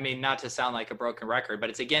 Yeah. I mean, not to sound like a broken record, but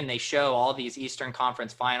it's, again, they show all these Eastern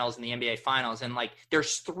Conference Finals and the NBA Finals, and like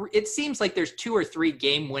it seems like there's 2 or 3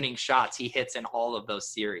 game-winning shots he hits in all of those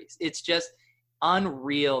series. It's just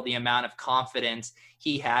unreal the amount of confidence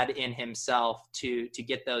he had in himself to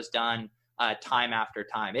get those done time after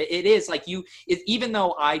time. It is like even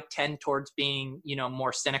though I tend towards being,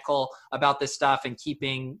 more cynical about this stuff and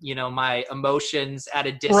keeping, my emotions at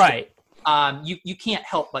a distance. Right. You can't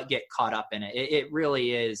help but get caught up in it. It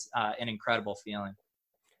really is an incredible feeling.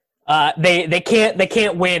 They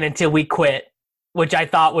can't win until we quit, which I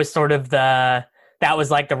thought was sort of that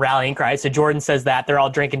was like the rallying cry. So Jordan says that they're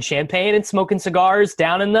all drinking champagne and smoking cigars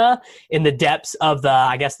down in the depths of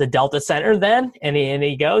the Delta Center then. And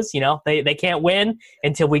he goes, they can't win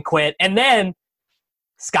until we quit. And then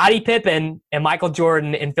Scottie Pippen and Michael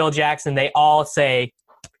Jordan and Phil Jackson, they all say,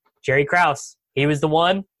 Jerry Krause, he was the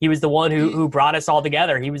one who brought us all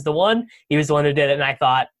together. He was the one who did it. And I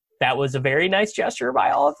thought that was a very nice gesture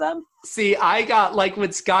by all of them. See, I got, like,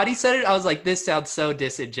 when Scottie said it, I was like, this sounds so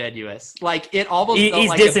disingenuous. Like, it almost felt he's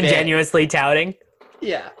like disingenuously touting.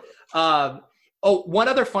 Yeah. One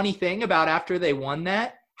other funny thing about after they won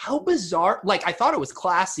that, how bizarre, like, I thought it was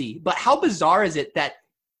classy, but how bizarre is it that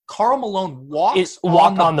Karl Malone walked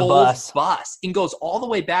on the bus and goes all the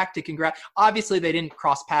way back to congrats. Obviously, they didn't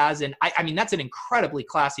cross paths, and I mean, that's an incredibly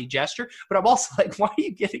classy gesture, but I'm also like, why are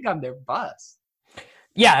you getting on their bus?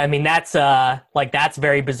 Yeah, I mean, that's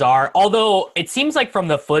very bizarre. Although it seems like from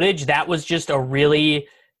the footage, that was just a really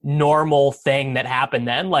normal thing that happened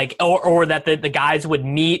then. Like, or that the guys would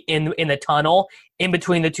meet in the tunnel in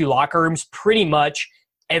between the 2 locker rooms pretty much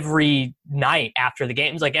every night after the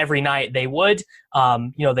games. Like, every night they would,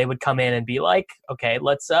 they would come in and be like, okay,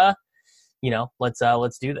 let's do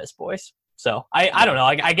this, boys. So I don't know.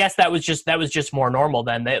 I guess that was just more normal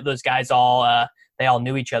then. Those guys all, they all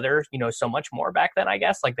knew each other, so much more back then, I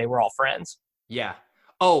guess. Like, they were all friends. Yeah.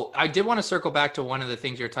 Oh, I did want to circle back to one of the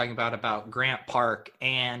things you were talking about Grant Park.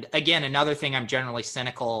 And again, another thing I'm generally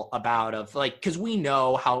cynical about, of like, because we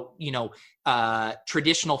know how,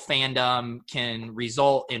 traditional fandom can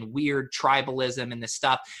result in weird tribalism and this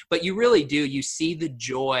stuff. But you really do. You see the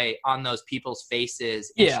joy on those people's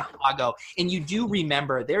faces in Chicago. And you do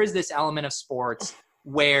remember there is this element of sports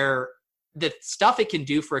where the stuff it can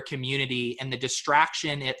do for a community and the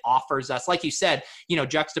distraction it offers us, like you said,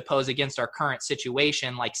 juxtaposed against our current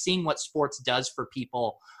situation, like seeing what sports does for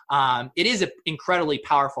people. It is an incredibly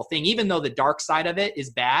powerful thing, even though the dark side of it is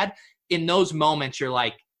bad. In those moments, you're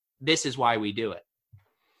like, this is why we do it.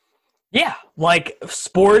 Yeah. Like,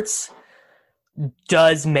 sports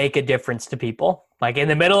does make a difference to people. Like, in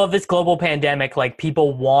the middle of this global pandemic, like,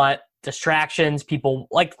 people want distractions. People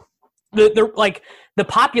like, the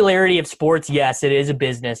popularity of sports, yes, it is a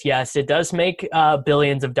business. Yes, it does make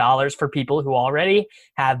billions of dollars for people who already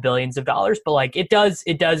have billions of dollars. But like, it does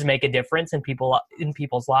make a difference in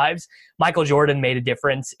people's lives. Michael Jordan made a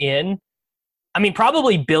difference in,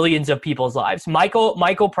 probably billions of people's lives.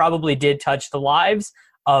 Michael probably did touch the lives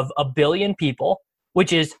of a billion people,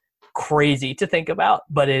 which is crazy to think about,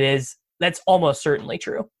 but that's almost certainly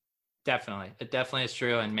true. Definitely. It definitely is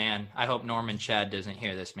true. And man, I hope Norman Chad doesn't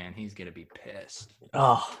hear this, man. He's going to be pissed.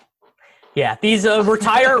 Oh, yeah. These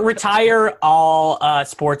retire all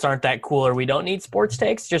sports aren't that cool, or we don't need sports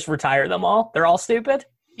takes. Just retire them all. They're all stupid.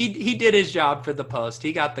 He did his job for the Post.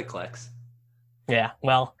 He got the clicks. Yeah.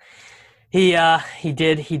 Well, he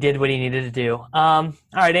did what he needed to do. All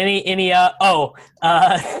right.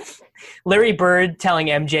 Larry Bird telling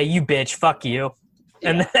MJ, "You bitch, fuck you."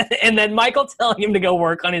 Yeah. And then Michael telling him to go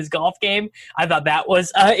work on his golf game. I thought that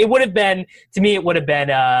was it would have been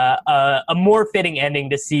a more fitting ending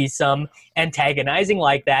to see some antagonizing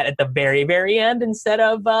like that at the very, very end, instead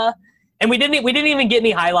of and we didn't even get any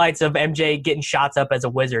highlights of MJ getting shots up as a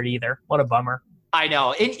wizard either. What a bummer. I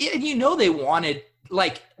know. And they wanted,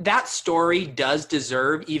 like, that story does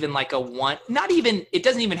deserve even like it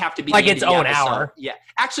doesn't even have to be like its own hour. Yeah.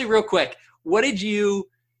 Actually, real quick, what did you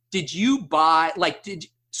buy? Like,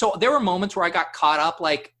 so there were moments where I got caught up,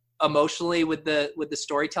 like, emotionally with the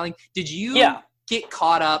storytelling. Did you get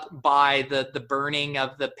caught up by the burning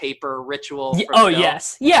of the paper ritual?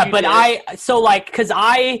 Yes. Yeah. But because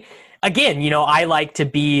again, I like to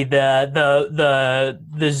be the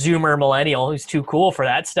Zoomer millennial who's too cool for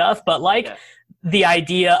that stuff. But the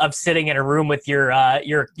idea of sitting in a room with your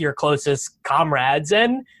closest comrades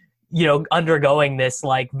and undergoing this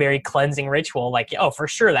like very cleansing ritual. Like, oh, for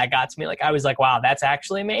sure that got to me. Like, I was like, wow, that's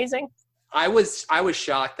actually amazing. I was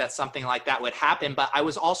shocked that something like that would happen, but I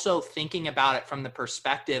was also thinking about it from the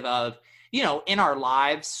perspective of, in our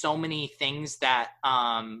lives, so many things that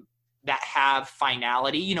have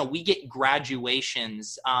finality. We get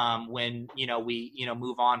graduations when we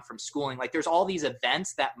move on from schooling. Like, there's all these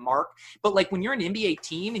events that mark, but like when you're an NBA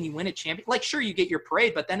team and you win a champion, like, sure, you get your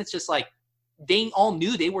parade, but then it's just like they all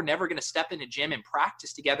knew they were never going to step in a gym and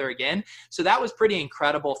practice together again. So that was pretty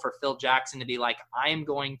incredible for Phil Jackson to be like, I am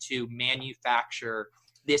going to manufacture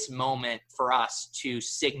this moment for us to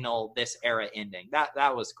signal this era ending.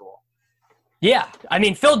 That was cool. Yeah. I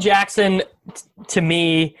mean, Phil Jackson, to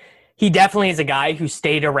me, he definitely is a guy who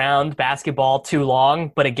stayed around basketball too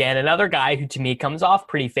long. But again, another guy who to me comes off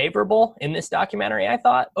pretty favorable in this documentary, I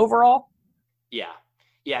thought, overall. Yeah,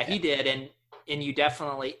 he did. And you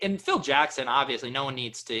definitely, and Phil Jackson, obviously, no one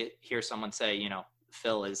needs to hear someone say,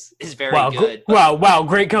 Phil is very good. Wow,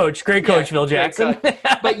 great coach, Phil Jackson.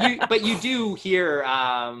 but you do hear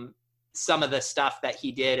some of the stuff that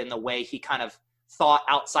he did and the way he kind of thought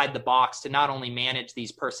outside the box to not only manage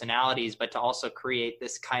these personalities, but to also create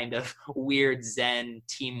this kind of weird Zen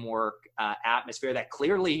teamwork atmosphere that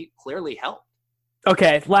clearly helped.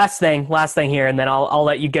 Okay, last thing here, and then I'll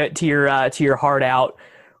let you get to your heart out.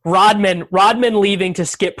 Rodman leaving to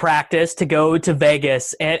skip practice to go to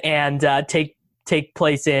Vegas and take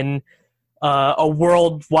place in a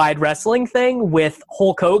worldwide wrestling thing with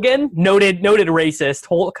Hulk Hogan, noted racist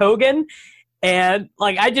Hulk Hogan, and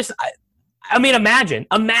like I mean,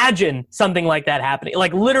 imagine something like that happening.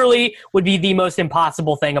 Like, literally would be the most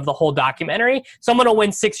impossible thing of the whole documentary. Someone will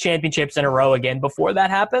win 6 championships in a row again before that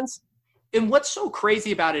happens. And what's so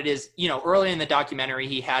crazy about it is, early in the documentary,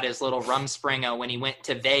 he had his little Rumspringa when he went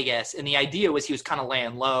to Vegas. And the idea was he was kind of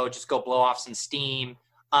laying low, just go blow off some steam.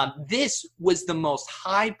 This was the most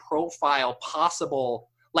high profile possible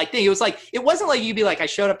thing. It was like, it wasn't like you'd be like, I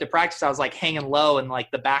showed up to practice, I was like hanging low in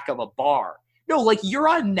like the back of a bar. No, like you're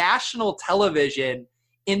on national television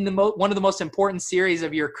in one of the most important series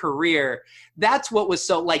of your career. That's what was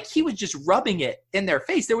so like, he was just rubbing it in their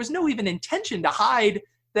face. There was no even intention to hide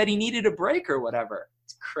that he needed a break or whatever.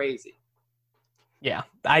 It's crazy. Yeah,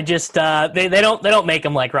 I just they don't make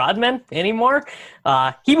him like Rodman anymore.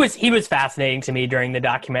 He was fascinating to me during the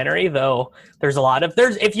documentary, though.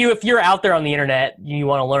 If you're out there on the internet, you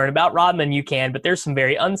want to learn about Rodman, you can, but there's some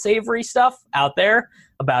very unsavory stuff out there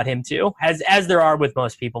about him too, as there are with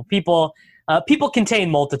most people. People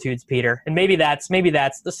contain multitudes, Peter, and maybe that's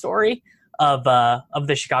the story of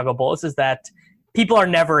the Chicago Bulls, is that people are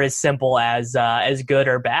never as simple as good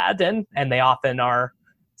or bad, and they often are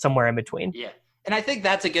somewhere in between. Yeah. And I think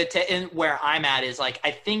that's a good and where I'm at is like, I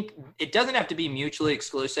think it doesn't have to be mutually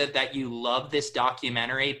exclusive that you love this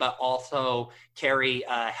documentary, but also carry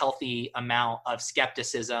a healthy amount of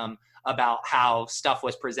skepticism about how stuff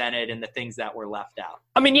was presented and the things that were left out.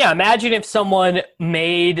 I mean, yeah, imagine if someone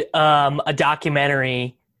made a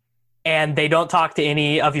documentary and they don't talk to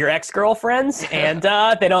any of your ex-girlfriends, and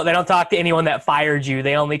they don't talk to anyone that fired you.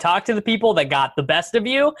 They only talk to the people that got the best of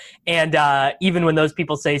you. And even when those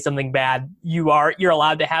people say something bad, you're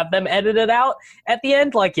allowed to have them edited out at the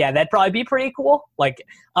end. Like, yeah, that'd probably be pretty cool. Like,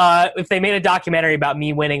 if they made a documentary about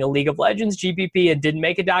me winning a League of Legends GPP and didn't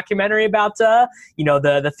make a documentary about the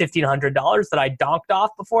 $1,500 that I donked off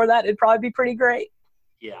before that, it'd probably be pretty great.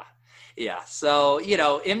 Yeah. So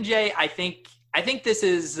MJ, I think this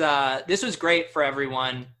was great for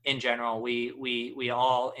everyone in general. We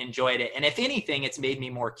all enjoyed it. And if anything, it's made me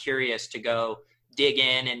more curious to go dig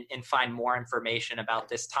in and find more information about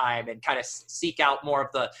this time and kind of seek out more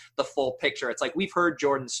of the full picture. It's like, we've heard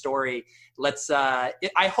Jordan's story.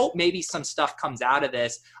 I hope maybe some stuff comes out of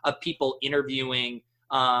this, of people interviewing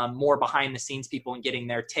more behind the scenes people and getting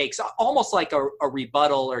their takes, almost like a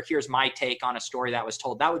rebuttal, or here's my take on a story that was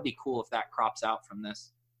told. That would be cool if that crops out from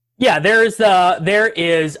this. Yeah, there is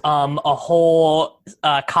a whole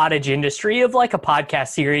cottage industry of like a podcast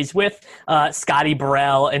series with Scotty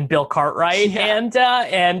Burrell and Bill Cartwright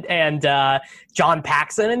and John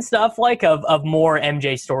Paxson and stuff, like of more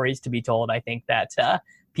MJ stories to be told. I think that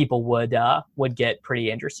people would get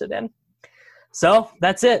pretty interested in. So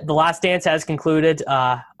that's it. The Last Dance has concluded.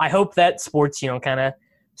 I hope that sports, kind of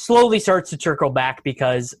slowly starts to trickle back,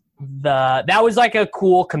 because that was like a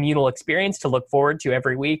cool communal experience to look forward to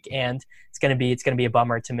every week, and it's gonna be a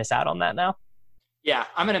bummer to miss out on that now. Yeah,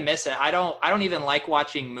 I'm going to miss it. I don't even like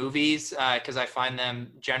watching movies because I find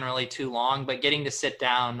them generally too long, but getting to sit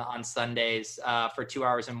down on Sundays for 2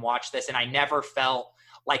 hours and watch this, and I never felt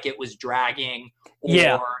like it was dragging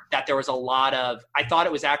or that there was a lot of, I thought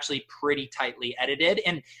it was actually pretty tightly edited.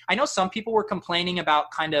 And I know some people were complaining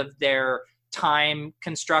about kind of their time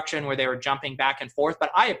construction where they were jumping back and forth,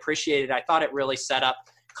 but I appreciated it. I thought it really set up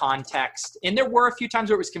context. And there were a few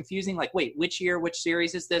times where it was confusing, like, wait, which year, which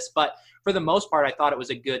series is this? But for the most part, I thought it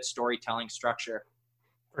was a good storytelling structure.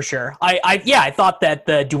 For sure. I thought that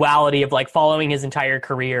the duality of like following his entire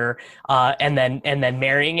career and then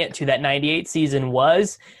marrying it to that 98 season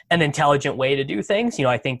was an intelligent way to do things. You know,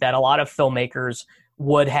 I think that a lot of filmmakers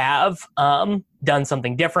would have done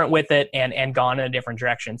something different with it and gone in a different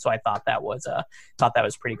direction. So I thought that was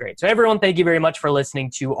pretty great. So everyone, thank you very much for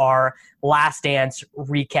listening to our Last Dance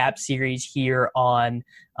recap series here on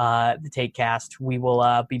the TakeCast. We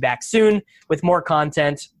will be back soon with more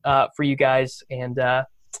content for you guys, and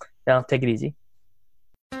now take it easy.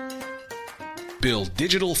 Build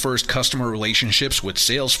digital-first customer relationships with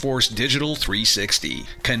Salesforce Digital 360.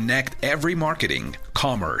 Connect every marketing,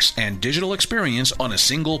 commerce, and digital experience on a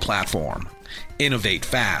single platform. Innovate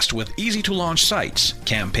fast with easy-to-launch sites,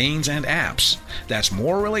 campaigns, and apps. That's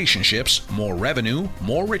more relationships, more revenue,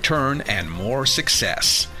 more return, and more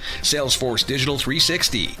success. Salesforce Digital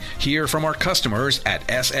 360. Hear from our customers at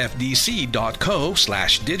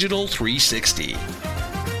sfdc.co/digital360.